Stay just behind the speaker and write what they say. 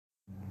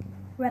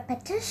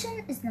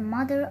Repetition is the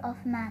mother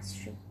of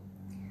mastery.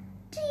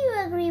 Do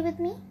you agree with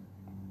me?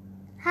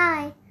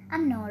 Hi,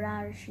 I'm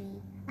Noura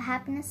Rashid, a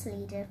happiness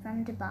leader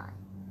from Dubai.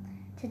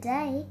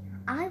 Today,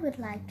 I would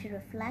like to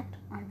reflect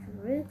on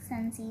Farooq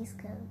Sensi's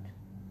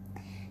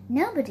quote.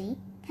 Nobody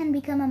can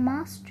become a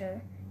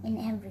master in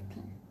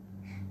everything,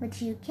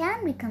 but you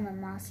can become a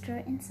master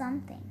in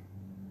something.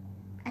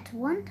 At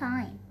one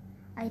time,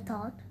 I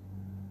thought,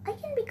 I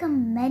can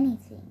become many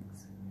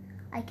things.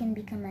 I can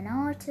become an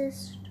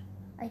artist,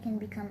 I can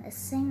become a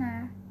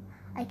singer,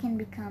 I can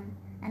become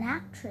an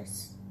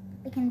actress,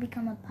 I can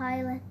become a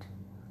pilot.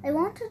 I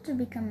wanted to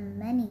become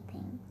many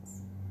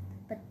things.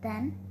 But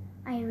then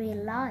I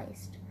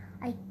realized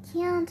I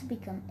can't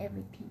become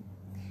everything,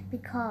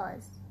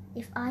 because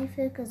if I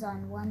focus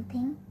on one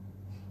thing,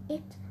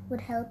 it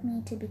would help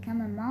me to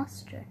become a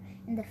master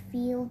in the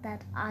field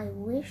that I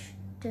wish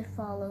to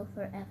follow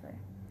forever.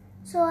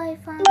 So I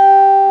found out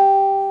my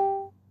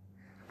passion.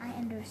 I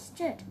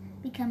understood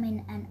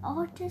becoming an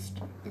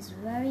artist is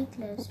very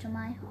close to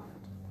my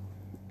heart.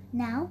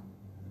 Now,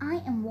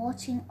 I am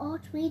watching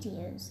art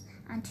videos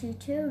and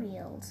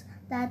tutorials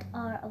that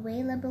are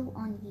available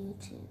on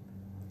YouTube,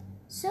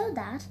 so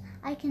that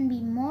I can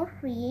be more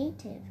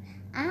creative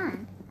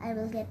and I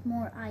will get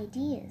more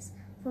ideas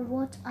for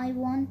what I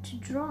want to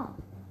draw.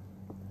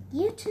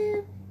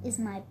 YouTube is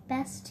my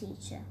best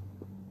teacher.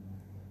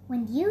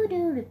 When you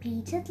do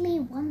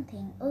repeatedly one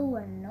thing over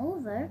and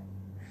over,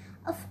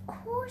 of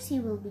course you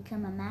will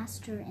become a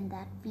master in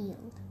that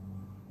field.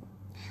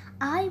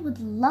 I would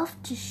love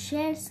to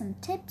share some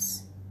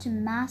tips to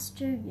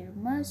master your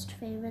most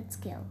favorite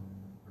skill.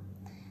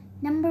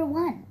 Number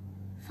 1,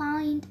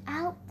 find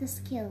out the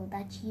skill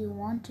that you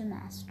want to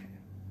master.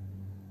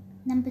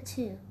 Number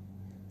 2,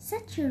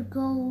 set your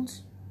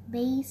goals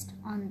based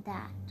on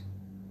that.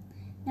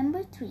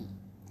 Number 3,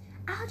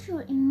 add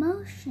your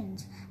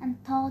emotions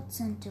and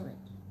thoughts into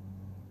it.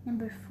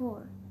 Number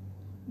 4,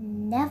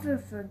 never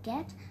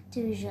forget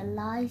to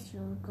visualize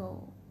your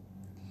goal.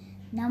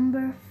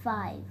 Number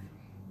 5,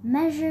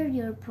 measure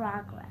your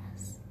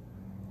progress.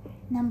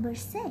 Number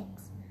 6,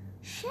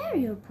 share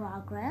your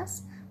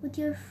progress with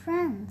your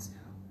friends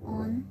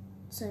on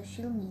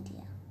social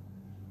media.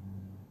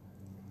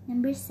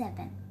 Number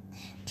 7,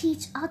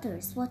 teach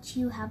others what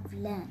you have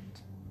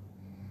learned.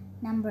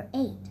 Number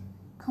 8,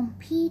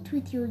 compete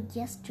with your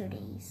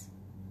yesterdays.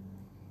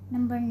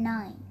 Number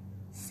 9,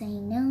 say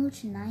no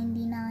to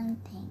 99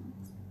 things.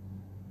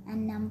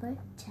 And number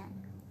 10,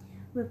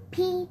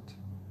 repeat,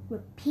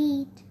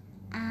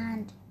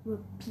 and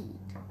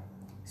repeat,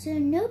 so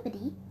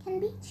nobody can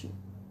beat you.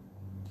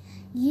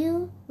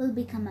 You will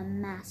become a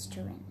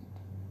master in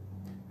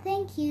it.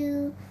 Thank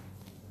you.